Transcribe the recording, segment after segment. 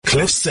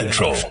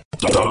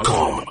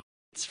CliffCentral.com.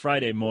 It's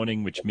Friday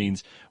morning, which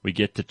means we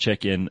get to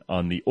check in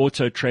on the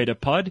Auto Trader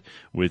Pod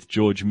with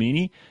George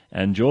Meany.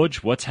 And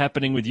George, what's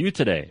happening with you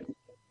today?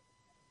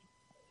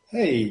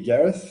 Hey,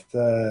 Gareth.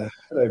 Hello,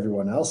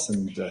 everyone else.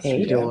 And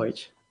hey,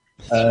 George.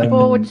 I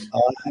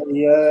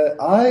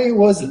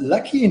was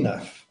lucky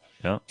enough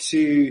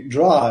to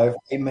drive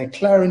a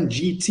McLaren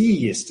GT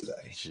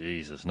yesterday.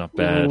 Jesus, not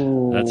bad.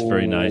 That's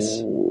very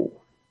nice.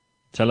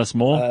 Tell us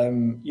more.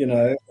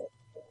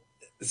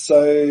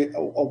 So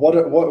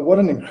what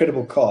an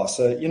incredible car.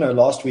 So,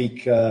 last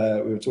week we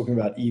were talking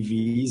about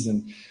EVs,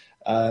 and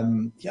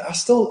I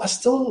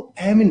still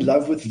am in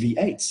love with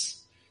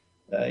V8s.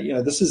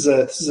 This is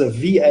a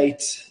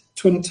V8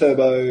 twin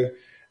turbo,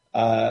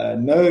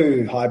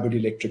 no hybrid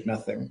electric,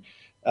 nothing.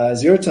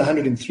 0 to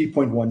 100 in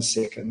 3.1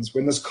 seconds.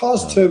 When this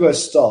car's turbo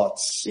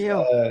starts,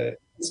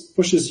 this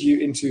pushes you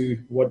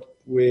into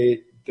where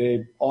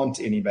there aren't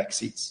any back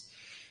seats.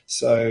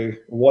 So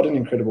what an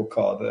incredible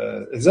car.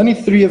 There's only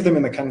 3 of them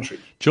in the country.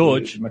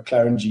 George, the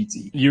McLaren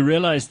GT. You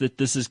realize that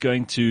this is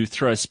going to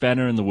throw a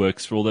spanner in the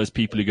works for all those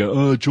people who go,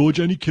 oh, George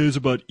only cares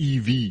about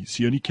EVs.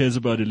 He only cares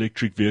about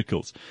electric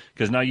vehicles.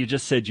 Because now you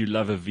just said you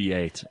love a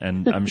V8,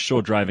 and I'm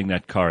sure driving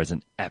that car is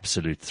an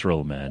absolute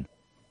thrill, man.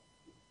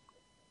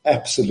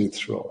 Absolute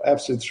thrill.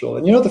 Absolute thrill.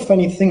 And the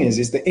funny thing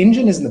is the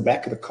engine is in the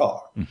back of the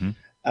car. Mm-hmm.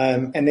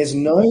 And there's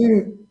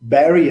no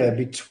barrier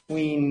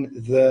between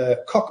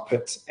the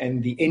cockpit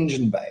and the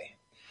engine bay.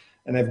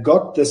 And they've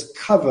got this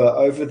cover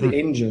over the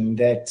engine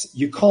that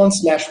you can't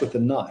slash with a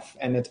knife.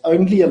 And it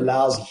only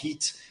allows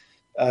heat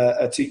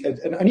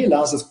it only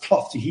allows this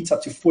cloth to heat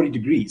up to 40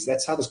 degrees.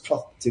 That's how this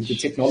cloth, the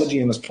technology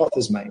in this cloth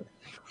is made.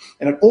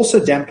 And it also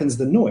dampens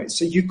the noise.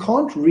 So you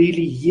can't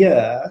really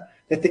hear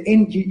that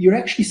you're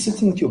actually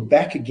sitting with your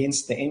back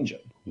against the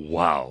engine.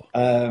 Wow.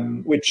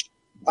 Which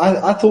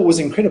I thought was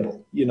incredible.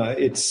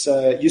 It's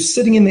you're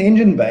sitting in the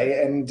engine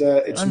bay, and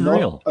it's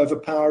Unreal. Not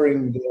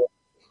overpowering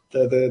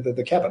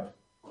the cabin.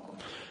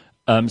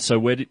 So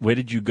where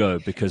did you go?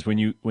 Because when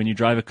you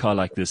drive a car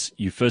like this,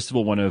 you first of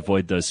all want to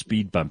avoid those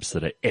speed bumps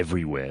that are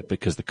everywhere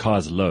because the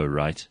car's low,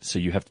 right? So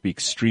you have to be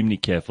extremely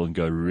careful and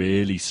go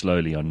really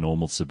slowly on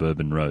normal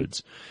suburban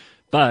roads.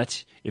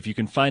 But if you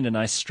can find a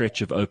nice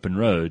stretch of open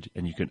road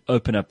and you can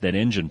open up that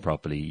engine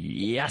properly,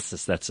 yes,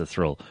 that's a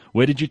thrill.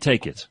 Where did you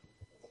take it?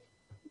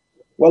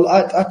 Well,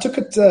 I took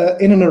it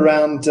in and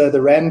around the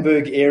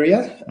Randburg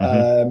area.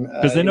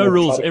 Because there are no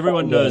rules.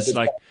 Everyone knows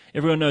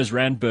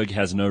Randburg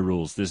has no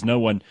rules. There's no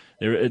one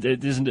there.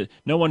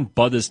 No one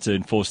bothers to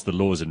enforce the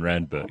laws in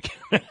Randburg.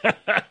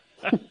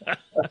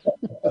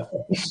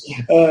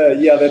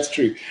 Yeah, that's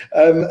true.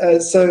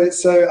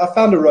 So I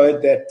found a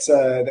road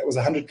that was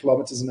 100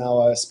 kilometers an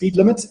hour speed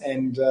limit,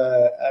 and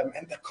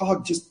the car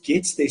just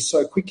gets there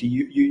so quickly.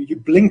 You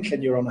blink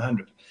and you're on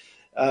 100.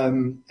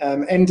 And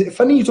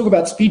funny you talk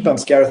about speed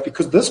bumps, Gareth,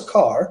 because this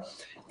car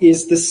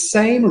is the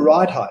same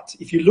ride height.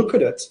 If you look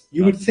at it,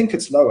 you would think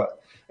it's lower.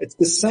 It's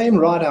the same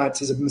ride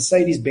height as a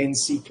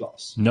Mercedes-Benz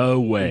C-Class. No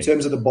way. In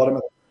terms of the bottom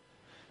of it.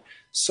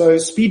 So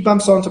speed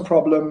bumps aren't a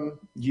problem.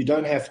 You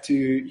don't have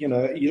to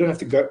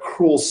go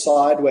crawl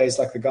sideways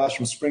like the guys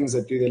from Springs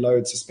that do their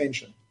lowered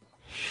suspension.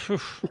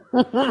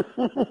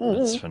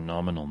 That's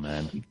phenomenal,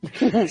 man.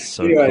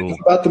 So anyway, cool.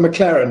 About the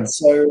McLaren.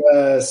 So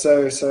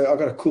I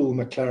got a cool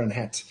McLaren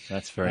hat.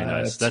 That's very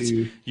nice.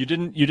 You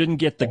didn't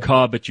get the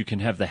car, but you can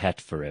have the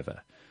hat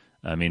forever.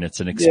 I mean, it's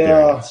an experience.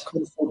 Yeah, I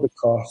couldn't afford the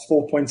car.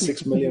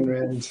 4.6 million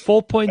rand.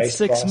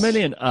 4.6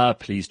 million.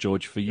 Please,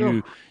 George, for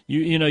you,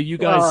 you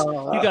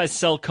guys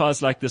sell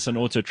cars like this on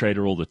Auto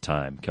Trader all the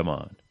time. Come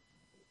on.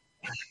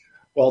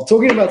 Well,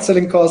 talking about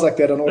selling cars like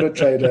that on Auto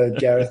Trader,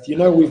 Gareth,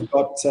 we've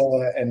got,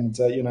 I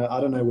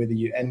don't know whether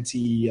you're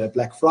anti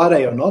Black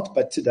Friday or not,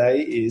 but today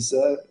is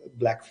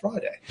Black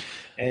Friday.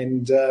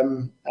 And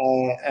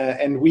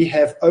we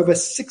have over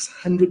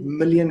 600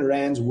 million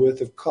rands worth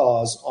of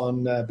cars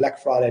on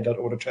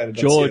blackfriday.autotrader.co.za.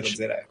 George,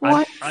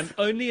 I'm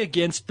only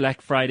against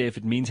Black Friday if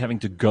it means having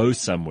to go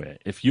somewhere.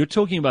 If you're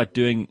talking about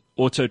doing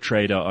Auto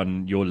Trader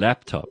on your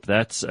laptop,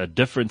 that's a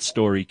different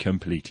story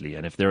completely.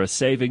 And if there are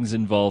savings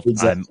involved,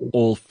 exactly. I'm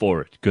all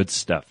for it. Good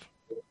stuff.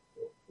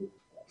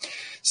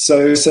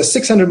 So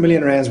 600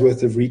 million rands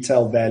worth of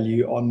retail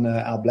value on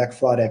our Black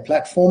Friday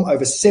platform,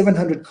 over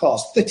 700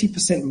 cars,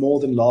 30% more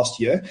than last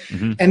year.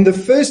 Mm-hmm. And the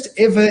first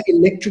ever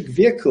electric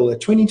vehicle, a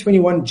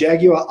 2021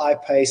 Jaguar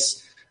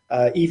I-Pace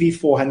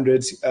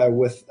EV400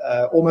 with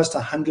almost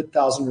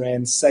 100,000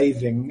 rand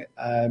saving,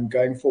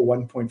 going for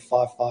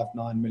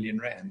 1.559 million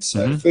rand.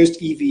 So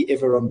first EV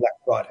ever on Black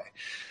Friday.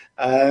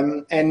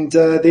 And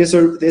there's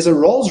a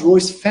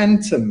Rolls-Royce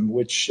Phantom,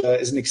 which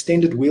is an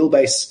extended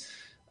wheelbase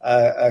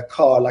a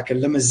car, like a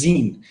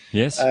limousine,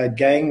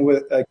 going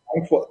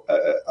for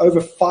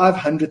over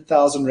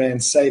 500,000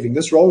 rand saving.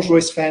 This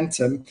Rolls-Royce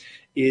Phantom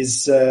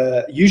is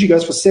usually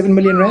goes for 7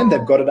 million rand.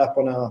 They've got it up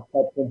on our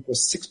platform for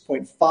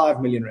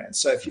 6.5 million rand.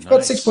 So if you've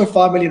got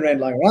 6.5 million rand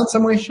lying around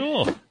somewhere,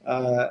 sure,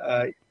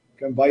 go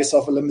and buy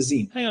yourself a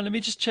limousine. Hang on, let me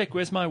just check.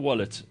 Where's my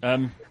wallet?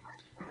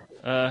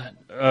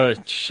 Oh,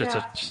 shit.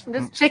 I'm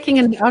just checking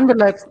in the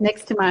envelopes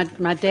next to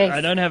my desk. I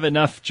don't have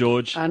enough,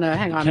 George. Oh, no,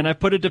 hang on. Can I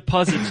put a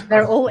deposit?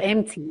 They're all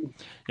empty.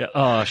 Yeah.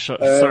 Oh,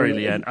 sorry,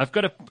 Leanne. I've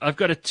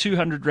got a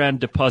 200 Rand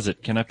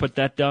deposit. Can I put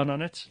that down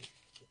on it?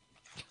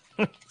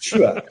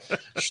 Sure.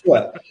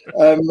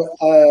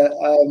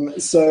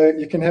 So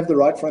you can have the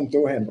right front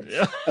door handle.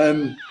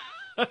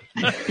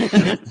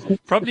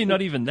 Probably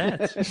not even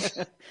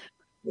that.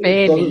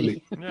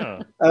 Barely.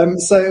 Yeah.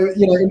 So,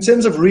 in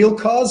terms of real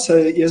cars,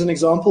 so here's an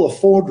example, a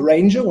Ford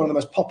Ranger, one of the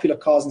most popular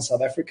cars in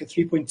South Africa,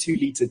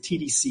 3.2-litre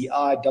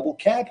TDCi double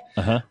cab,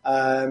 with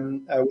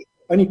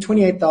only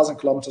 28,000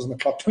 kilometers on the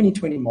clock,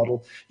 2020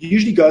 model.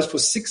 Usually goes for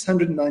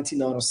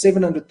 699 or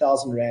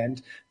 700,000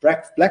 Rand.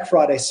 Black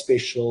Friday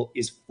special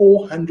is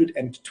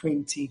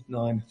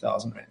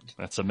 429,000 Rand.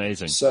 That's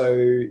amazing. So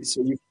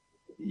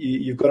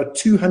you've got a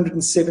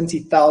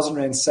 270,000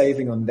 Rand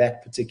saving on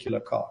that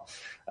particular car.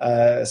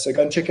 So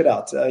go and check it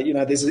out.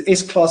 There's an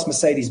S-Class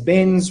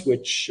Mercedes-Benz,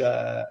 which,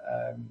 your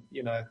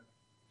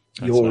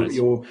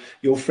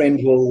friend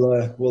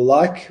will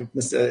like.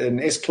 An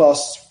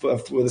S-Class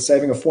with a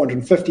saving of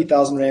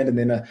 450,000 Rand, and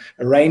then a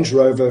Range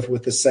Rover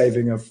with a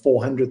saving of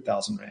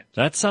 400,000 Rand.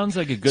 That sounds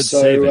like a good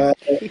saving.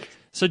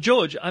 So,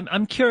 George,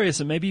 I'm curious,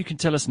 and maybe you can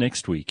tell us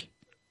next week.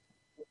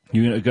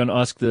 You're going to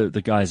ask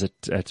the guys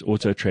at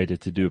Auto Trader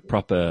to do a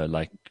proper,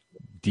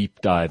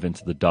 deep dive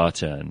into the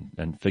data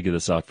and figure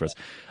this out for us.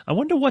 I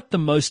wonder what the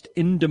most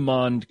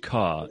in-demand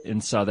car in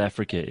South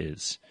Africa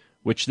is,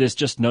 which there's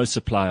just no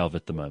supply of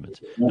at the moment.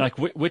 Like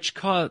which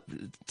car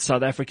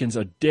South Africans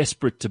are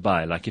desperate to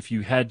buy. Like if you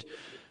had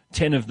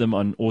 10 of them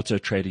on Auto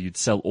Trader, you'd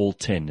sell all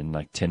 10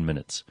 in 10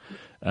 minutes.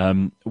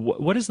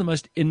 What is the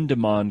most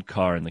in-demand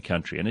car in the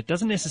country? And it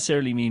doesn't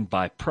necessarily mean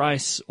by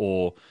price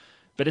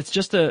but it's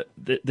just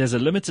there's a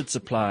limited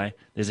supply.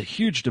 There's a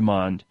huge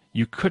demand.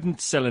 You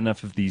couldn't sell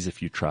enough of these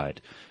if you tried.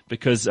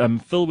 Because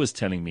Phil was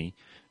telling me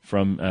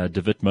from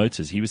DeWitt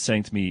Motors, he was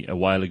saying to me a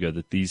while ago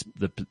that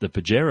the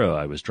Pajero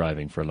I was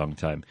driving for a long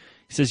time,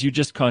 he says you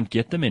just can't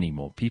get them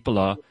anymore. People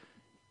are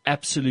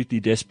absolutely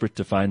desperate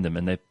to find them,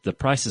 and the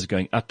price is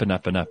going up and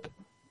up and up.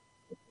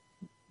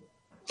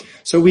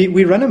 So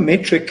we run a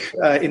metric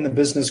in the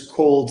business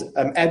called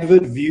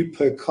advert view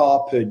per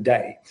car per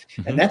day.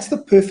 Mm-hmm. And that's the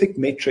perfect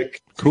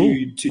metric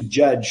to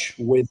judge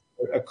whether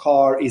a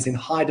car is in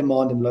high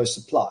demand and low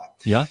supply.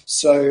 Yeah.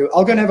 So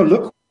I'll go and have a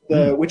look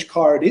which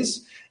car it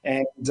is,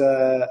 and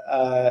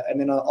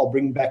then I'll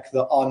bring back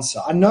the answer.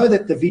 I know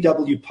that the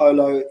VW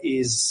Polo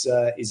is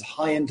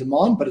high in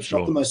demand, but it's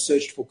not the most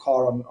searched for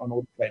car on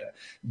Auto Trader.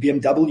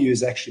 BMW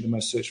is actually the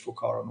most searched for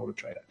car on Auto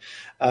Trader.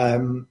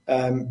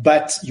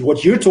 But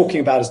what you're talking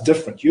about is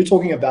different. You're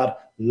talking about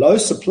low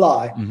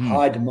supply,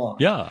 high demand.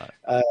 Yeah.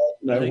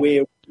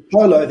 Where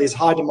Polo, there's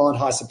high demand,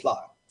 high supply.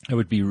 It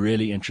would be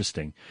really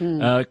interesting.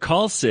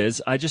 Carl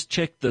says, I just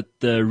checked that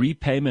the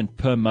repayment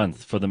per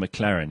month for the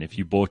McLaren, if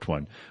you bought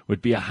one,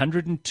 would be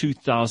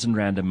 102,000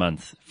 Rand a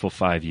month for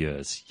 5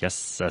 years.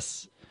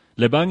 Yes.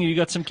 Lebang, you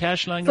got some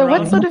cash lying around? So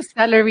what sort of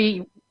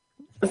salary?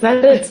 Is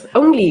that it?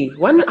 Only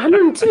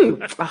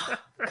 102? Oh,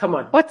 come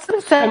on. What sort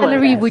of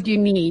salary would you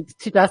need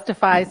to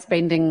justify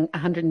spending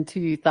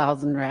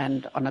 102,000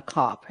 Rand on a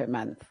car per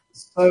month?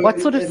 So what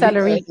sort of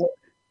salary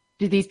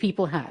do these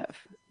people have?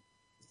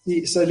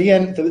 So,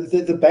 Leanne,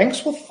 the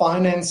banks will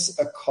finance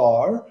a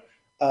car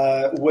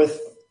with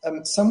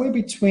somewhere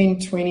between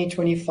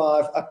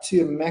 20-25 up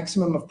to a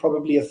maximum of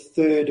probably a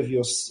third of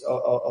your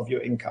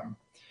income.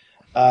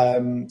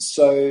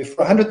 So for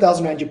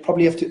 100,000 Rand, you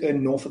probably have to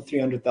earn north of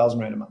 300,000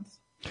 Rand a month.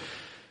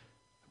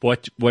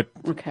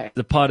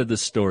 The part of the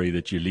story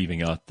that you're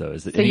leaving out, though,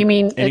 is that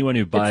anyone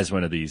who buys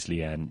one of these,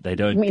 Leanne, they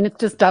don't... I mean, it's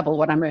just double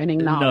what I'm earning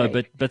now. No,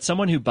 but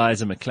someone who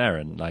buys a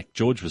McLaren, like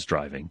George was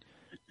driving,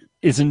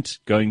 isn't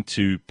going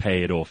to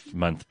pay it off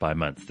month by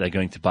month. They're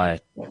going to buy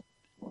it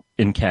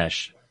in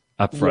cash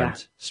up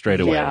front, straight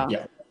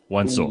away,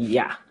 once off.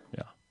 Yeah.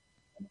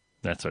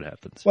 That's what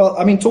happens. Well,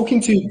 I mean,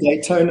 talking to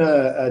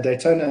Daytona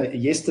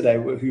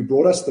yesterday, who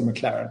brought us the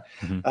McLaren,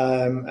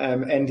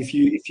 and if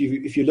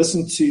you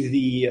listen to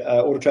the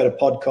Auto Trader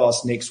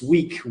podcast next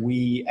week,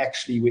 we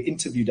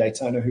interview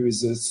Daytona, who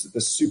is the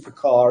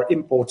supercar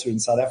importer in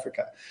South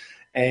Africa,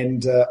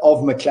 and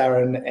of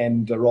McLaren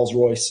and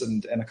Rolls-Royce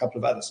and a couple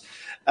of others.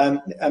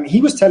 He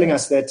was telling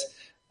us that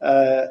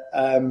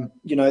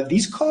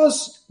these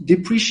cars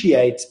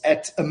depreciate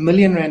at R1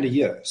 million a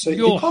year. So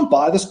you can't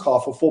buy this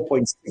car for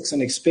 4.6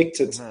 and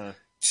expect it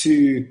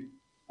to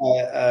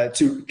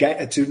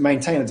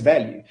maintain its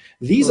value.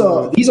 These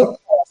are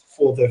cars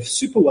for the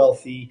super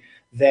wealthy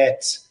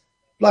that,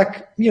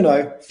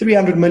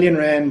 300 million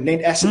Rand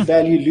net asset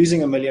value,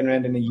 losing R1 million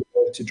in a year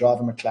to drive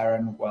a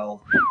McLaren.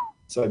 Well,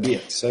 so be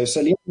it. So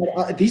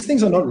these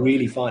things are not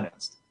really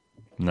financed.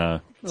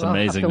 No, it's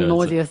amazing. I feel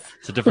nauseous.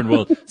 It's a different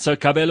world. So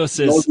Cabello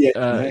says,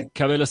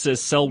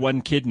 sell one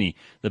kidney.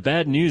 The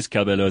bad news,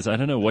 Cabello, is I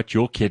don't know what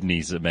your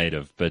kidneys are made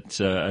of, but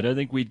I don't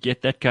think we'd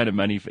get that kind of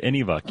money for any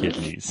of our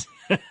kidneys.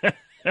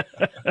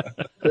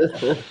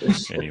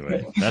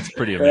 Anyway, that's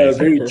pretty amazing.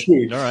 Very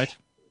true. All right.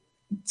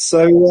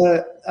 So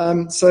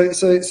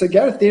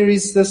Gareth, there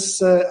is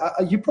this.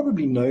 You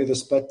probably know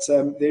this, but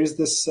there's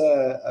this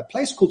a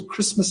place called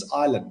Christmas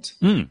Island,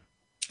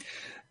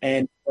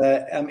 and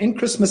in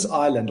Christmas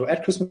Island, or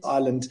at Christmas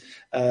Island,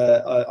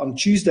 on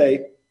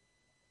Tuesday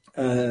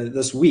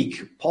this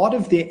week, part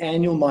of their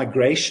annual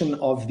migration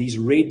of these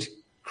red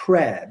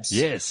crabs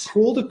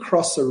crawled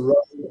across a road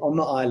on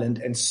the island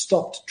and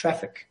stopped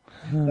traffic.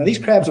 Now, these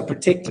crabs are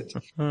protected.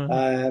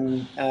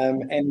 The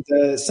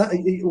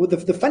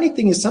funny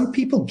thing is some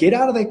people get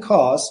out of their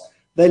cars,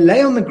 they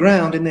lay on the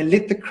ground, and they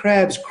let the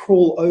crabs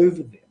crawl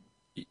over them.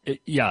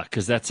 Yeah,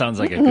 because that sounds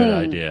like a good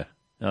idea.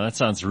 No, that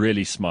sounds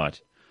really smart.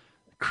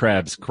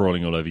 Crabs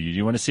crawling all over you. Do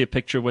you want to see a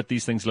picture of what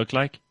these things look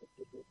like?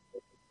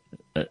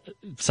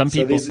 Some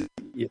people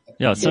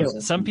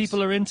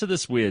are into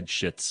this weird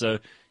shit. So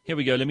here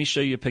we go. Let me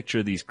show you a picture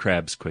of these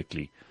crabs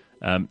quickly.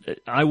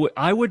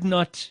 I would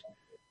not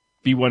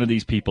be one of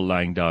these people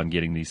lying down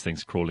getting these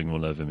things crawling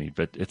all over me,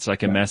 but it's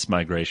like a mass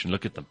migration.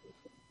 Look at them.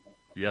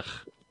 Yuck.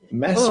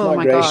 Mass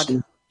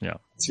migration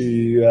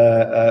to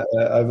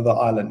over the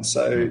island.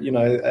 So,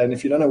 and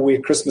if you don't know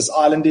where Christmas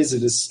Island is,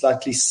 it is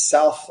slightly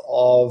south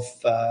of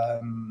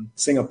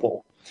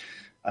Singapore,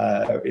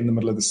 in the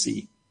middle of the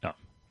sea. Yeah.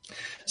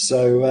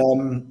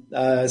 So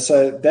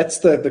that's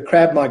the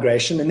crab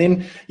migration. And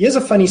then here's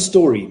a funny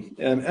story.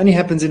 Only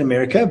happens in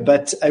America,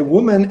 but a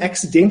woman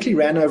accidentally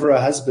ran over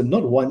her husband,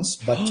 not once,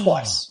 but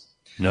twice.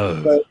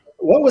 No. So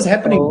what was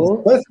happening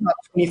was both about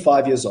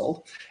 25 years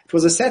old. It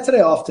was a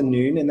Saturday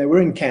afternoon, and they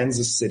were in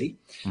Kansas City.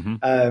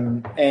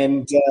 The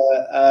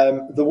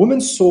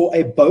woman saw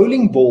a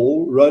bowling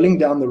ball rolling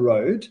down the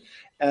road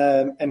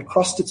and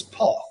crossed the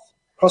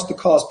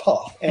car's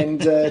path.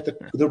 And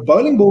the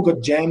bowling ball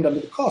got jammed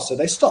under the car, so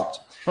they stopped.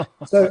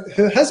 So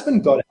her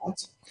husband got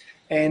out,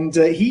 and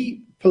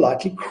he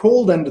politely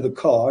crawled under the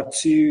car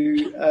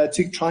to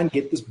try and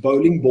get this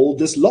bowling ball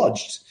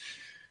dislodged.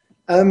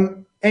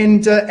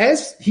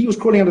 As he was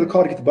crawling under the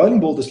car to get the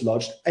bowling ball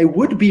dislodged, a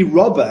would-be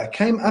robber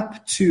came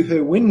up to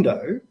her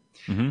window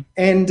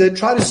and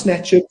tried to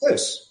snatch her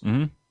purse.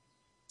 And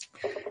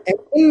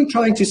in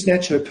trying to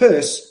snatch her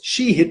purse,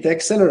 she hit the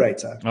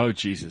accelerator. Oh,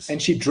 Jesus.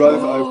 And she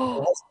drove over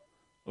her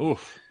husband.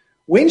 Oof.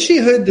 When she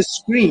heard the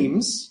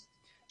screams,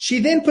 she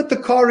then put the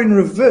car in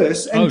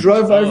reverse and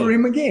drove over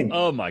him again.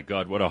 Oh, my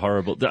God. What a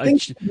horrible... That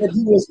he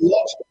was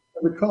lodged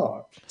in the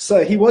car.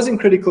 So he was in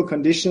critical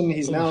condition.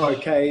 He's now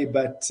okay,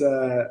 but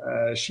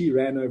she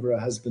ran over her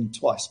husband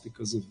twice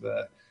because of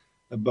a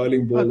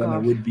bowling ball and a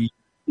would-be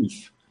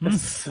thief.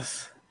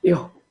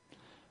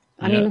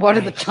 I mean, what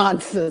are the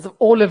chances of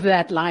all of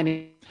that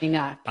lining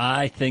up?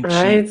 I think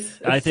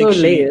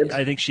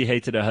she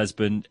hated her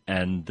husband,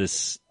 and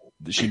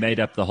she made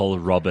up the whole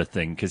robber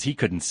thing because he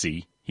couldn't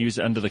see. He was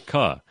under the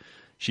car.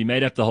 She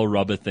made up the whole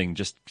robber thing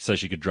just so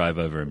she could drive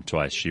over him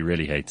twice. She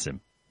really hates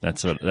him.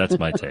 That's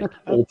my take.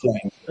 All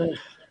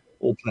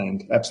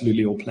planned,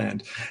 absolutely all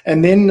planned.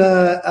 And then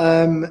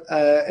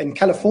in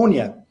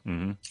California,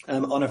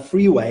 on a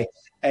freeway,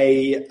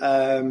 a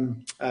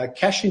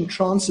cash in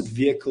transit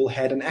vehicle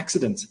had an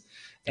accident,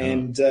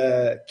 and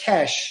as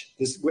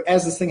this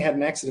thing had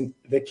an accident,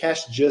 the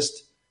cash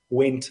just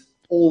went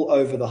all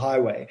over the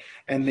highway,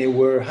 and there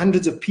were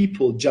hundreds of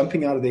people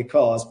jumping out of their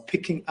cars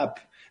picking up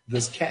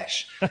this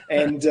cash.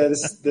 And the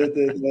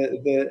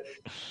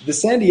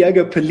San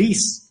Diego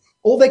police,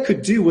 all they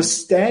could do was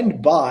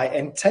stand by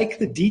and take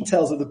the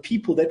details of the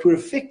people that were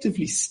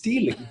effectively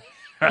stealing.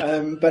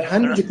 But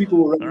hundreds of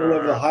people were running all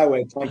over the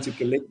highway trying to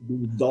collect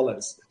these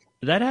dollars.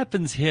 That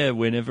happens here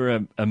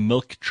whenever a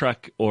milk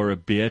truck or a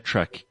beer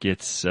truck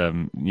gets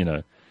into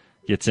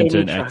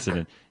an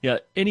accident. Yeah,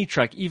 any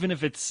truck, even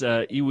if it's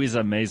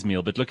Iwiza maize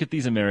meal. But look at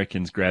these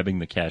Americans grabbing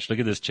the cash. Look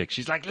at this chick.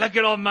 She's like, look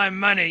at all my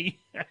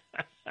money.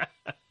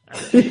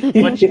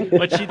 What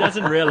she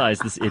doesn't realize,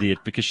 this idiot,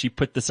 because she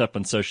put this up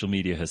on social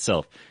media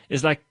herself,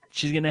 is like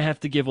she's going to have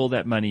to give all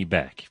that money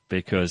back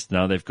because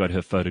now they've got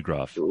her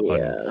photograph.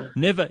 Yeah.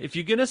 Never. If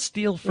you're going to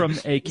steal from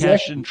a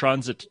cash in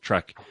transit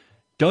truck,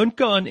 don't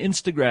go on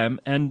Instagram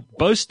and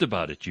boast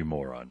about it, you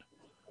moron.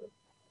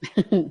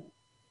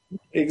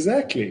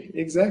 Exactly.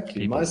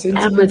 People. My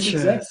sentiments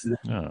exactly.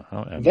 Oh,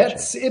 how amateur.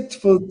 That's it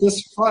for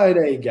this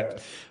Friday,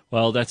 Gareth.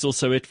 Well, that's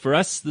also it for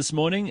us this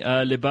morning.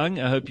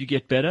 Lebang, I hope you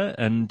get better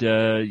and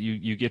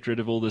you get rid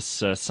of all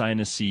this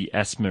sinusy,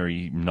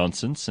 asthma-y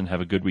nonsense and have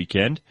a good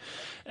weekend.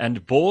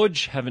 And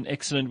Borge, have an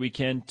excellent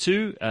weekend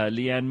too.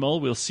 Leanne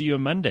Mole, we'll see you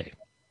on Monday.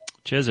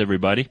 Cheers,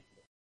 everybody.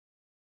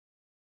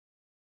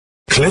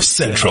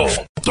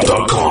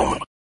 CliffCentral.com